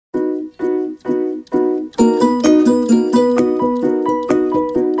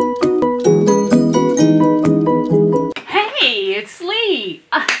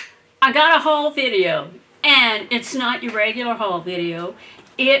I got a haul video, and it's not your regular haul video.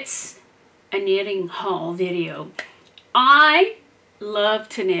 It's a knitting haul video. I love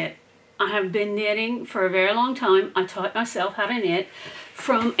to knit. I have been knitting for a very long time. I taught myself how to knit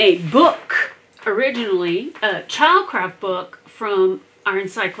from a book, originally a childcraft book from our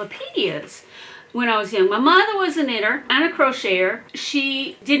encyclopedias. When I was young, my mother was a knitter and a crocheter.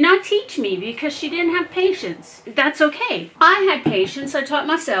 She did not teach me because she didn't have patience. That's okay. I had patience. I taught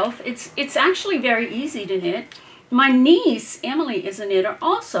myself. It's actually very easy to knit. My niece, Emily, is a knitter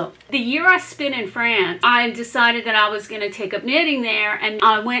also. The year I spent in France, I decided that I was going to take up knitting there, and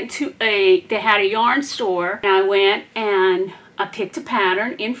I went to they had a yarn store, and I went and I picked a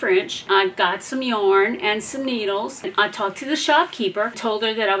pattern in French. I got some yarn and some needles. I talked to the shopkeeper, told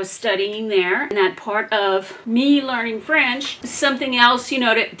her that I was studying there, and that part of me learning French, something else, you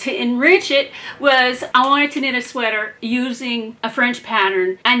know, to enrich it, was I wanted to knit a sweater using a French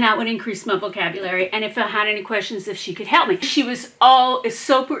pattern, and that would increase my vocabulary, and if I had any questions, if she could help me. She was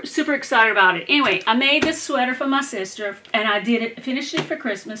super excited about it. Anyway, I made this sweater for my sister, and I finished it for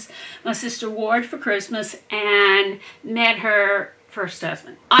Christmas. My sister wore it for Christmas and met her first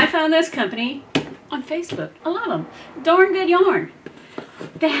husband. I found this company on Facebook. I love them. Darn Good Yarn.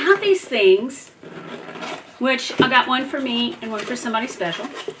 They have these things, which I got one for me and one for somebody special,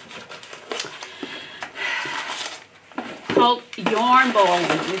 called yarn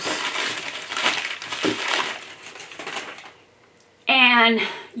balls. And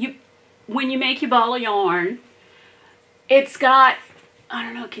when you make your ball of yarn, it's got, I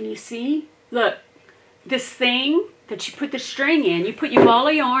don't know, can you see? Look, this thing that you put the string in, you put your ball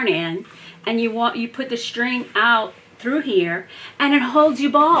of yarn in, and you put the string out through here, and it holds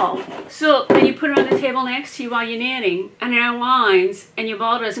your ball. So then you put it on the table next to you while you're knitting, and it unwinds, and your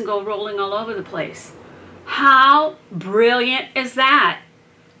ball doesn't go rolling all over the place. How brilliant is that?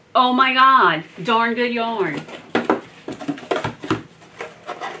 Oh my God, Darn Good Yarn.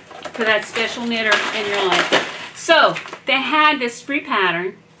 For that special knitter in your life. So they had this free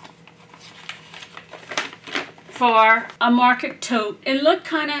pattern for a market tote. It looked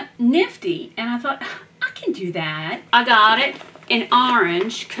kind of nifty, and I thought, I can do that. I got it in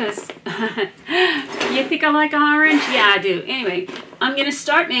orange because you think I like orange? Yeah, I do. Anyway, I'm gonna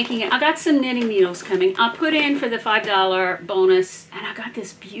start making it. I got some knitting needles coming. I'll put in for the $5 bonus, and I got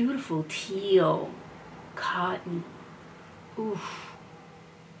this beautiful teal cotton. Oof.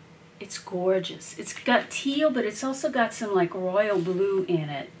 It's gorgeous. It's got teal, but it's also got some like royal blue in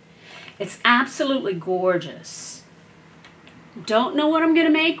it. It's absolutely gorgeous. Don't know what I'm going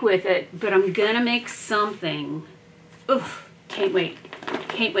to make with it, but I'm going to make something. Oof, can't wait.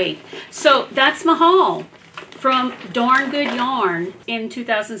 Can't wait. So that's my haul from Darn Good Yarn. In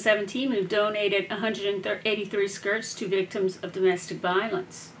 2017, we've donated 183 skirts to victims of domestic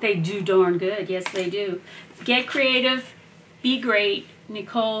violence. They do darn good. Yes, they do. Get creative. Be great.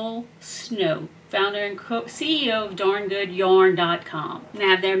 Nicole Snow, founder and CEO of DarnGoodYarn.com. They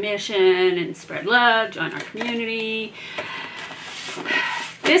have their mission and spread love, join our community.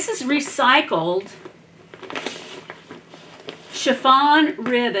 This is recycled chiffon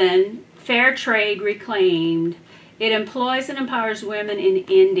ribbon, fair trade reclaimed. It employs and empowers women in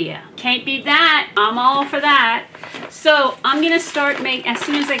India. Can't beat that. I'm all for that. So I'm going to start making, as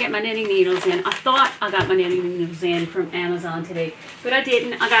soon as I get my knitting needles in. I thought I got my knitting needles in from Amazon today, but I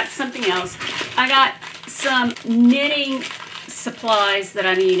didn't. I got something else. I got some knitting supplies that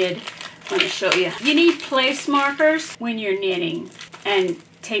I needed. Let me show you. You need place markers when you're knitting, and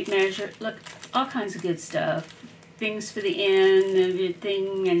tape measure. Look, all kinds of good stuff. Things for the end of your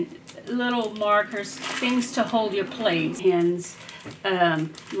thing, and little markers, things to hold your place. Pins,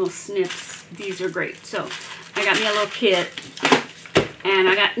 little snips. These are great. So I got me a little kit, and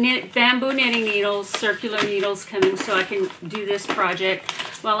I got bamboo knitting needles, circular needles coming, so I can do this project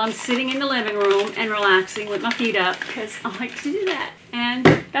while I'm sitting in the living room and relaxing with my feet up, because I like to do that. And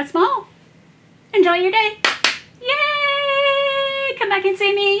that's my haul. Enjoy your day. Yay! Come back and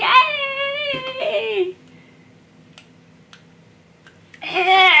see me. Yay!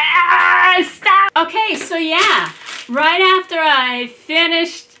 Stop. Okay, so yeah, right after I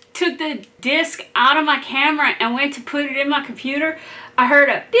took the disc out of my camera and went to put it in my computer, I heard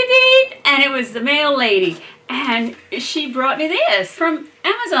a beep beep, and it was the mail lady, and she brought me this from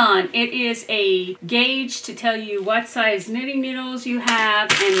Amazon. It is a gauge to tell you what size knitting needles you have,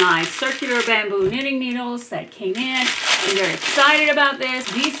 and my circular bamboo knitting needles that came in. I'm very excited about this.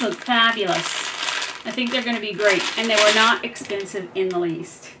 These look fabulous. I think they're going to be great, and they were not expensive in the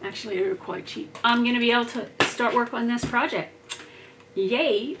least. Actually, they were quite cheap. I'm going to be able to start work on this project.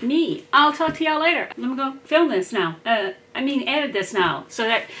 Yay, me. I'll talk to y'all later. Let me go film this now. Edit this now so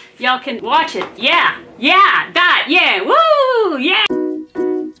that y'all can watch it. Yeah, that, yeah, woo!